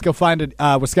analysis, go find it,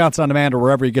 Wisconsin On Demand or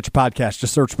wherever you get your podcast.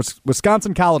 Just search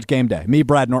Wisconsin College Game Day. Me,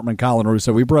 Brad Nortman, Colin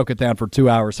Russo. We broke it down for 2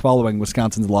 hours following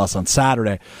Wisconsin's loss on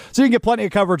Saturday. So you can get plenty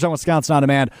of coverage on Wisconsin On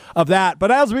Demand of that. But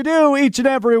as we do each and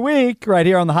every week right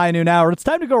here on the High Noon Hour, it's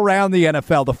time to go around the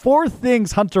NFL. The 4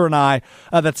 things Hunter and I,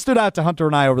 that stood out to Hunter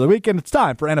and I over the weekend. It's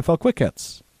time for NFL Quick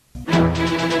Hits.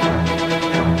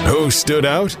 Who stood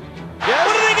out? What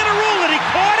are they going to rule it? He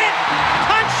caught it.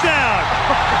 Touchdown.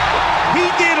 He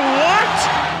did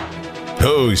what?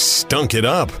 Who stunk it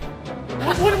up?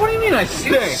 What do you mean I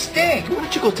stink? Why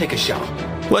don't you go take a shower?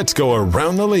 Let's go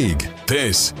around the league.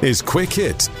 This is Quick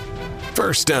Hits.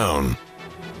 First down.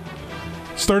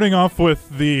 Starting off with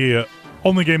the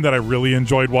only game that I really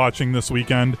enjoyed watching this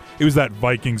weekend, it was that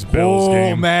Vikings-Bills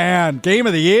game. Oh, man. Game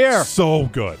of the year. So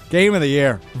good. Game of the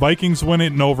year. Vikings win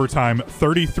it in overtime,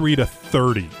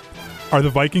 33-30. Are the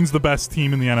Vikings the best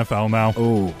team in the NFL now?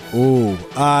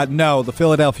 No, the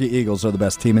Philadelphia Eagles are the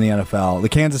best team in the NFL. The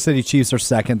Kansas City Chiefs are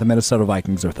second. The Minnesota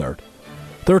Vikings are third.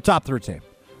 They're a top 3 team.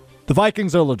 The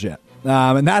Vikings are legit.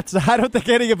 And that's, I don't think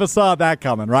any of us saw that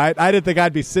coming, right? I didn't think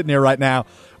I'd be sitting here right now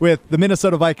with the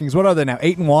Minnesota Vikings. What are they now?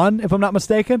 8-1, if I'm not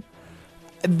mistaken?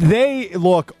 They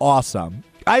look awesome.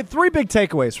 I had 3 big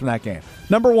takeaways from that game.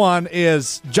 Number 1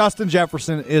 is Justin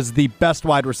Jefferson is the best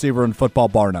wide receiver in football,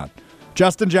 bar none.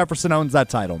 Justin Jefferson owns that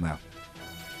title now.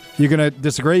 You going to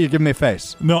disagree? You giving me a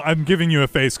face? No, I'm giving you a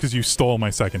face because you stole my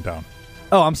second down.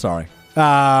 Oh, I'm sorry.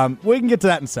 We can get to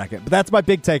that in a second, but that's my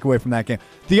big takeaway from that game.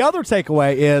 The other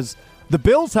takeaway is the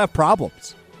Bills have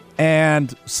problems,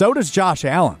 and so does Josh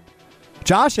Allen.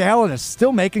 Josh Allen is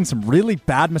still making some really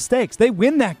bad mistakes. They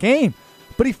win that game,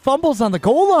 but he fumbles on the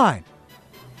goal line,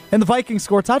 and the Vikings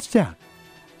score a touchdown.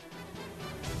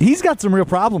 He's got some real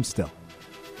problems still.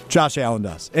 Josh Allen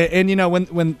does. And you know,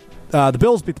 when the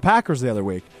Bills beat the Packers the other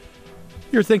week,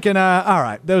 you're thinking, all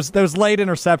right, those late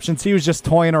interceptions, he was just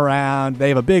toying around. They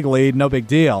have a big lead, no big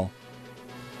deal.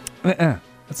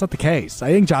 That's not the case.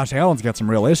 I think Josh Allen's got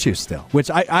some real issues still, which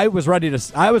I was ready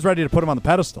to put him on the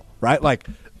pedestal, right? Like,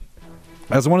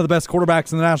 as one of the best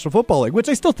quarterbacks in the National Football League, which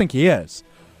I still think he is.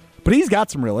 But he's got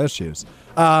some real issues.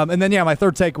 And then, my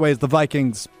third takeaway is the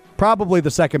Vikings, probably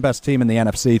the second best team in the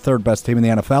NFC, third best team in the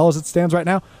NFL as it stands right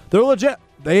now. They're legit.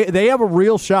 They have a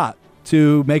real shot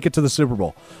to make it to the Super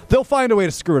Bowl. They'll find a way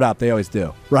to screw it up. They always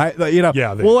do, right?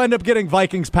 We'll end up getting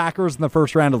Vikings-Packers in the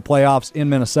first round of the playoffs in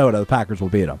Minnesota. The Packers will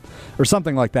beat them or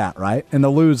something like that, right? And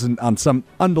they'll lose on some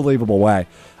unbelievable way.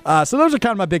 So those are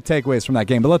kind of my big takeaways from that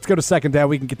game. But let's go to second down.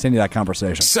 We can continue that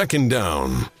conversation. Second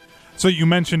down. So you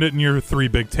mentioned it in your 3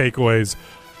 big takeaways.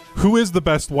 Who is the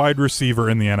best wide receiver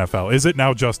in the NFL? Is it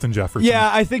now Justin Jefferson?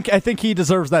 Yeah, I think he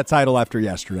deserves that title after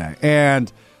yesterday.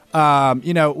 And,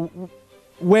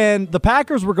 when the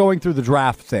Packers were going through the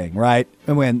draft thing, right,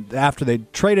 and after they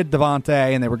traded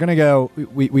Devontae and they were going to go,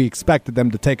 we expected them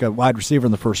to take a wide receiver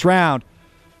in the first round.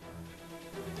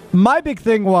 My big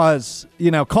thing was,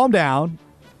 calm down.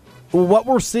 What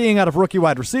we're seeing out of rookie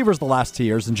wide receivers the last 2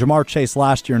 years, and Jamar Chase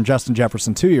last year and Justin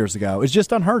Jefferson 2 years ago, is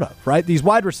just unheard of, right? These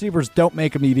wide receivers don't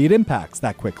make immediate impacts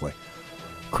that quickly.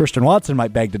 Christian Watson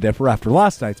might beg to differ after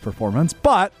last night's performance,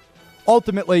 but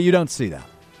ultimately you don't see that.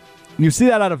 You see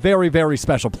that out of very, very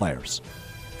special players.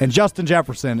 And Justin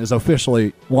Jefferson is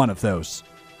officially one of those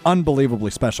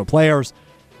unbelievably special players.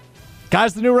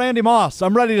 Guy's the new Randy Moss.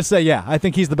 I'm ready to say, I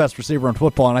think he's the best receiver in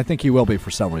football, and I think he will be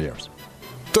for several years.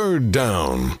 Third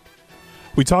down.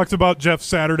 We talked about Jeff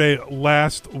Saturday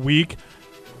last week.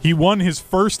 He won his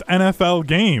first NFL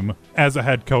game as a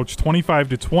head coach,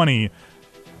 25-20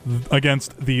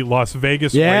 against the Las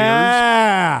Vegas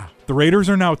Raiders. The Raiders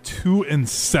are now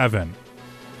 2-7.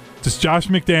 Does Josh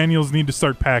McDaniels need to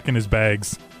start packing his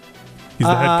bags? He's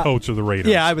the head coach of the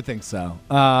Raiders. Yeah, I would think so.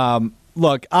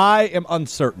 Look, I am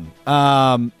uncertain.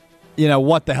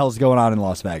 What the hell's going on in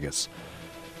Las Vegas?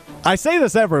 I say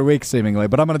this every week, seemingly,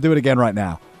 but I'm going to do it again right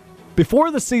now.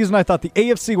 Before the season, I thought the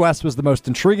AFC West was the most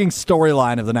intriguing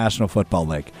storyline of the National Football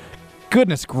League.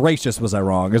 Goodness gracious, was I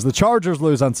wrong, as the Chargers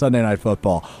lose on Sunday Night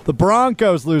Football. The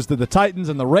Broncos lose to the Titans,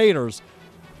 and the Raiders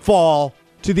fall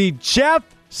to the Jeff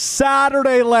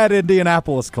Saturday-led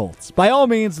Indianapolis Colts. By all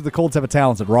means, the Colts have a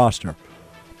talented roster.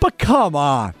 But come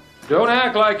on. Don't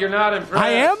act like you're not impressed.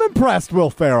 I am impressed, Will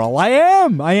Ferrell. I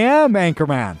am,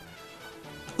 Anchorman.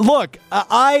 Look,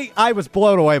 I was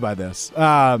blown away by this.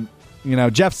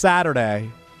 Jeff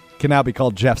Saturday can now be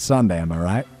called Jeff Sunday, am I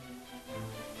right?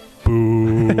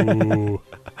 Boo.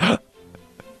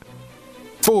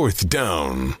 Fourth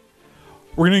down.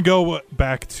 We're going to go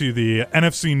back to the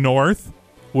NFC North.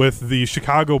 with the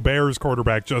Chicago Bears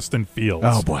quarterback, Justin Fields.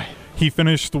 Oh, boy. He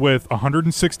finished with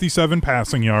 167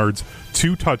 passing yards,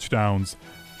 2 touchdowns,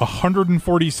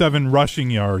 147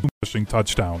 rushing yards, 2 rushing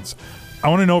touchdowns. I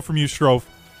want to know from you, Strouf,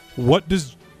 what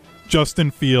does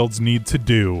Justin Fields need to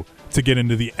do to get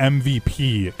into the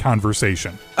MVP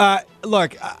conversation?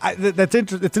 Look,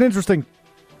 it's an interesting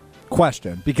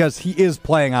question because he is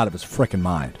playing out of his frickin'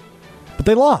 mind. But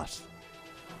they lost.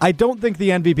 I don't think the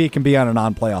MVP can be on a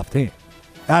non-playoff team.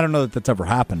 I don't know that that's ever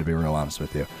happened, to be real honest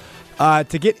with you.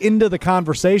 To get into the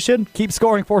conversation, keep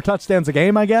scoring 4 touchdowns a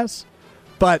game, I guess.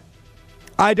 But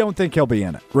I don't think he'll be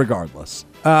in it, regardless.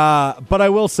 But I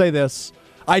will say this.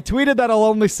 I tweeted that I'll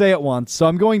only say it once, so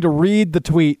I'm going to read the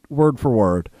tweet word for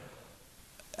word.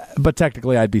 But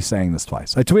technically, I'd be saying this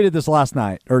twice. I tweeted this last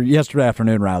night, or yesterday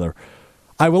afternoon, rather.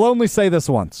 I will only say this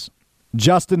once.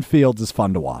 Justin Fields is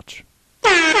fun to watch.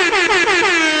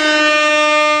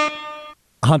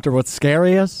 Hunter, what's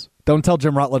scary is, don't tell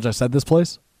Jim Rutledge I said this,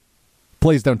 please.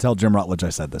 Please don't tell Jim Rutledge I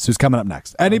said this. Who's coming up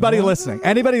next? Anybody listening?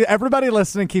 Everybody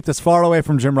listening, keep this far away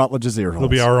from Jim Rutledge's ear holes. It'll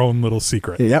be our own little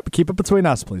secret. Yep, keep it between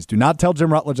us, please. Do not tell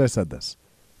Jim Rutledge I said this.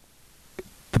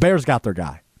 The Bears got their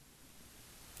guy.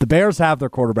 The Bears have their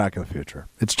quarterback of the future.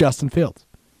 It's Justin Fields.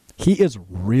 He is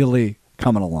really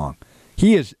coming along.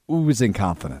 He is oozing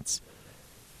confidence.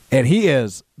 And he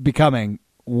is becoming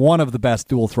one of the best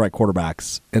dual-threat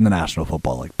quarterbacks in the National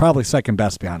Football League. Probably second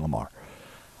best behind Lamar.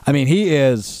 I mean, he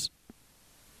is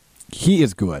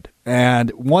good.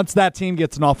 And once that team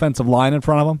gets an offensive line in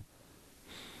front of them,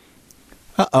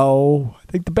 I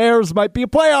think the Bears might be a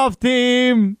playoff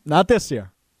team. Not this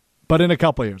year, but in a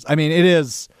couple years. I mean, it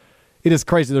is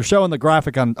crazy. They're showing the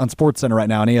graphic on SportsCenter right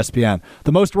now on ESPN.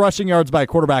 The most rushing yards by a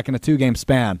quarterback in a 2-game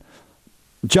span.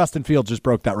 Justin Fields just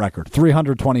broke that record,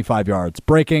 325 yards,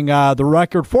 breaking the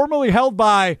record formerly held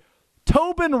by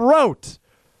Tobin Rote,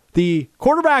 the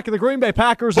quarterback of the Green Bay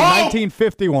Packers in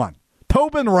 1951.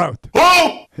 Tobin Rote.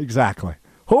 Exactly.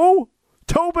 Who?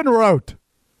 Tobin Rote.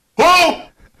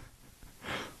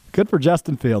 Good for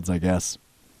Justin Fields, I guess.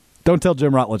 Don't tell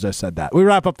Jim Rutledge I said that. We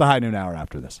wrap up the High Noon Hour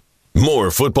after this.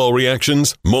 More football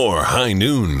reactions, more High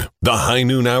Noon. The High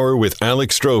Noon Hour with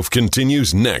Alex Strouf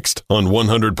continues next on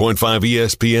 100.5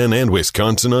 ESPN and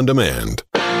Wisconsin On Demand.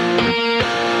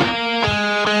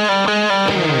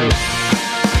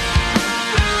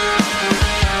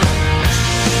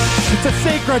 It's a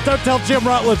secret. Don't tell Jim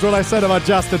Rutledge what I said about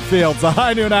Justin Fields. The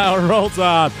High Noon Hour rolls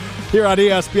on here on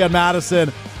ESPN Madison.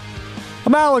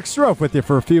 I'm Alex Strouf with you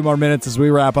for a few more minutes as we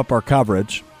wrap up our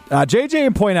coverage. JJ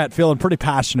and Poinette feeling pretty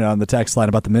passionate on the text line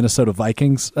about the Minnesota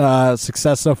Vikings'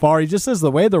 success so far. He just says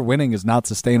the way they're winning is not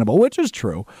sustainable, which is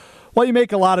true. While you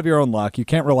make a lot of your own luck, you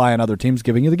can't rely on other teams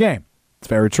giving you the game. It's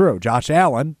very true. Josh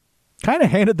Allen kind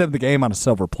of handed them the game on a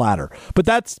silver platter. But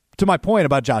that's to my point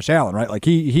about Josh Allen, right? Like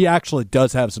he actually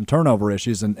does have some turnover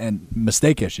issues and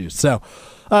mistake issues. So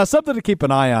something to keep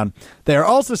an eye on there.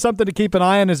 Also something to keep an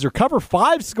eye on is your Cover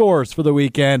 5 scores for the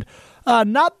weekend.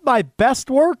 Not my best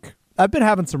work. I've been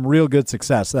having some real good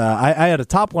success. I had a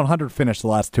top 100 finish the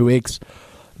last 2 weeks.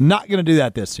 Not going to do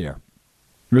that this year.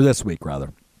 Or this week,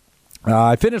 rather.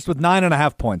 I finished with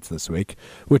 9.5 points this week,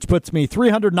 which puts me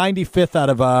 395th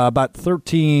out of about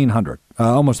 1,300.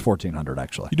 Almost 1,400,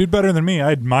 actually. You did better than me. I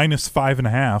had minus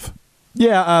 5.5.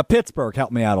 Yeah, Pittsburgh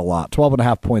helped me out a lot.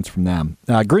 12.5 points from them.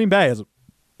 Green Bay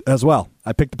as well.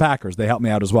 I picked the Packers. They helped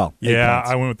me out as well. Yeah,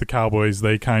 I went with the Cowboys.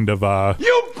 They kind of...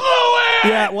 You blew it!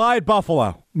 Yeah, well, I had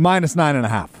Buffalo. Minus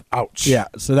 9.5. Ouch. Yeah,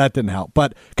 so that didn't help.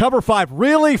 But Cover 5,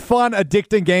 really fun,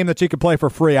 addicting game that you can play for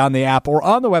free on the app or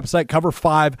on the website,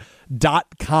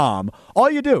 cover5.com. All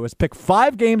you do is pick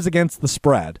 5 games against the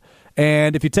spread.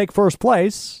 And if you take first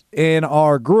place in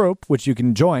our group, which you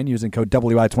can join using code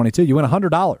WI22, you win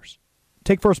 $100.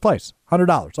 Take first place,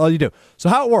 $100. All you do. So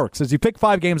how it works is you pick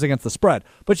 5 games against the spread,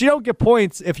 but you don't get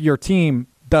points if your team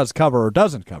does cover or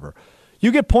doesn't cover.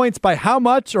 You get points by how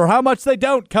much or how much they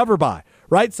don't cover by,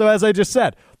 right? So as I just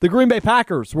said, the Green Bay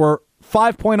Packers were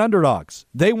 5-point underdogs.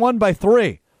 They won by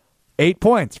 3. 8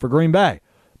 points for Green Bay.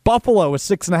 Buffalo was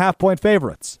 6.5-point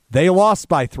favorites. They lost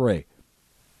by 3.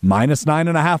 Minus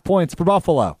 9.5 points for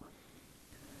Buffalo.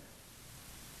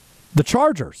 The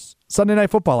Chargers, Sunday Night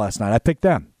Football last night, I picked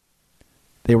them.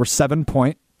 They were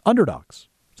 7-point underdogs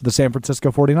to the San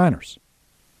Francisco 49ers.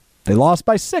 They lost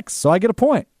by 6, so I get a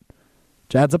point.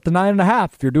 Which adds up to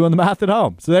 9.5 if you're doing the math at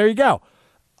home. So there you go.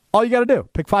 All you got to do,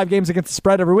 pick 5 games against the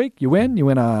spread every week. You win. You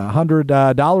win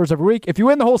 $100 every week. If you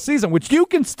win the whole season, which you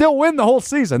can still win the whole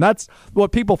season. That's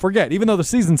what people forget. Even though the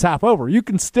season's half over, you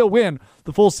can still win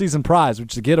the full season prize,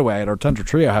 which is a getaway at our Tundra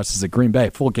Trio houses at Green Bay.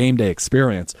 Full game day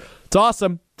experience. It's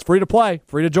awesome. It's free to play,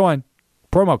 free to join.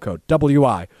 Promo code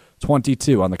WI.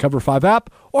 22 on the Cover 5 app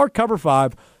or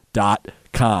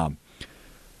cover5.com.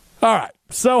 All right,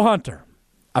 so Hunter,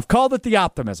 I've called it the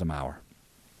Optimism Hour.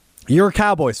 You're a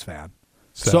Cowboys fan.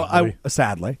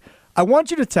 Sadly. I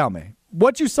want you to tell me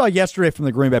what you saw yesterday from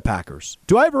the Green Bay Packers.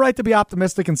 Do I have a right to be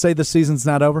optimistic and say this season's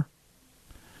not over?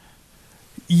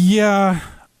 Yeah,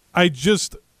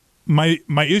 my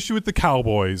issue with the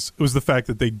Cowboys was the fact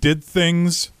that they did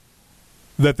things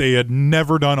that they had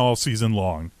never done all season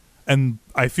long, and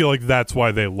I feel like that's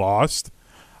why they lost.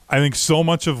 I think so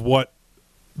much of what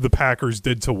the Packers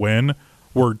did to win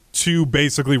were 2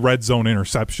 basically red zone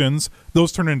interceptions.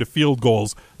 Those turn into field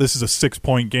goals. This is a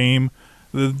 6-point game.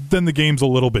 Then the game's a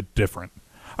little bit different.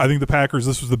 I think the Packers,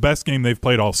 this was the best game they've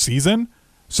played all season,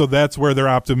 so that's where your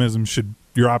optimism should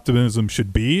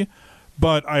be.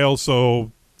 But I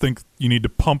also think you need to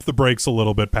pump the brakes a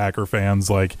little bit, Packer fans.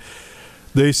 Like,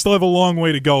 they still have a long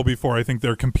way to go before I think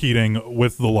they're competing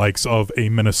with the likes of a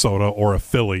Minnesota or a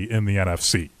Philly in the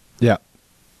NFC. Yeah.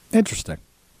 Interesting.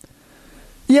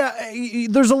 Yeah,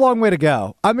 there's a long way to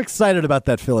go. I'm excited about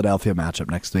that Philadelphia matchup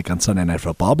next week on Sunday Night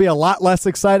Football. I'll be a lot less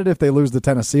excited if they lose to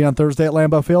Tennessee on Thursday at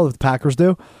Lambeau Field, if the Packers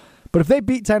do. But if they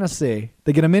beat Tennessee,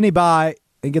 they get a mini bye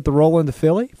and get the roll into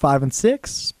Philly,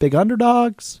 5-6, big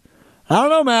underdogs. I don't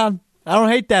know, man. I don't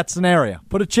hate that scenario.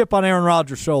 Put a chip on Aaron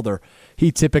Rodgers' shoulder.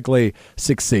 He typically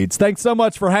succeeds. Thanks so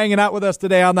much for hanging out with us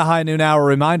today on the High Noon Hour.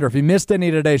 Reminder, if you missed any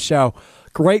of today's show,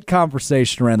 great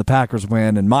conversation around the Packers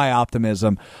win and my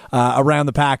optimism around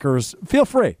the Packers. Feel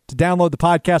free to download the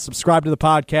podcast, subscribe to the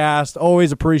podcast.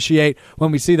 Always appreciate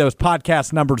when we see those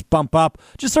podcast numbers bump up.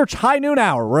 Just search High Noon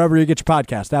Hour wherever you get your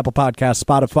podcast, Apple Podcasts,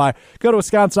 Spotify. Go to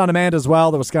Wisconsin On Demand as well,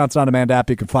 the Wisconsin On Demand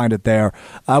app. You can find it there.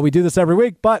 We do this every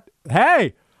week, but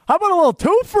hey, how about a little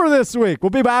twofer this week? We'll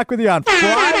be back with you on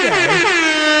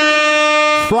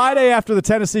Friday after the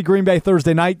Tennessee-Green Bay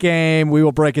Thursday night game. We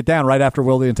will break it down right after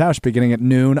Wildy and Tausch beginning at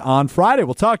noon on Friday.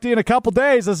 We'll talk to you in a couple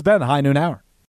days. This has been the High Noon Hour.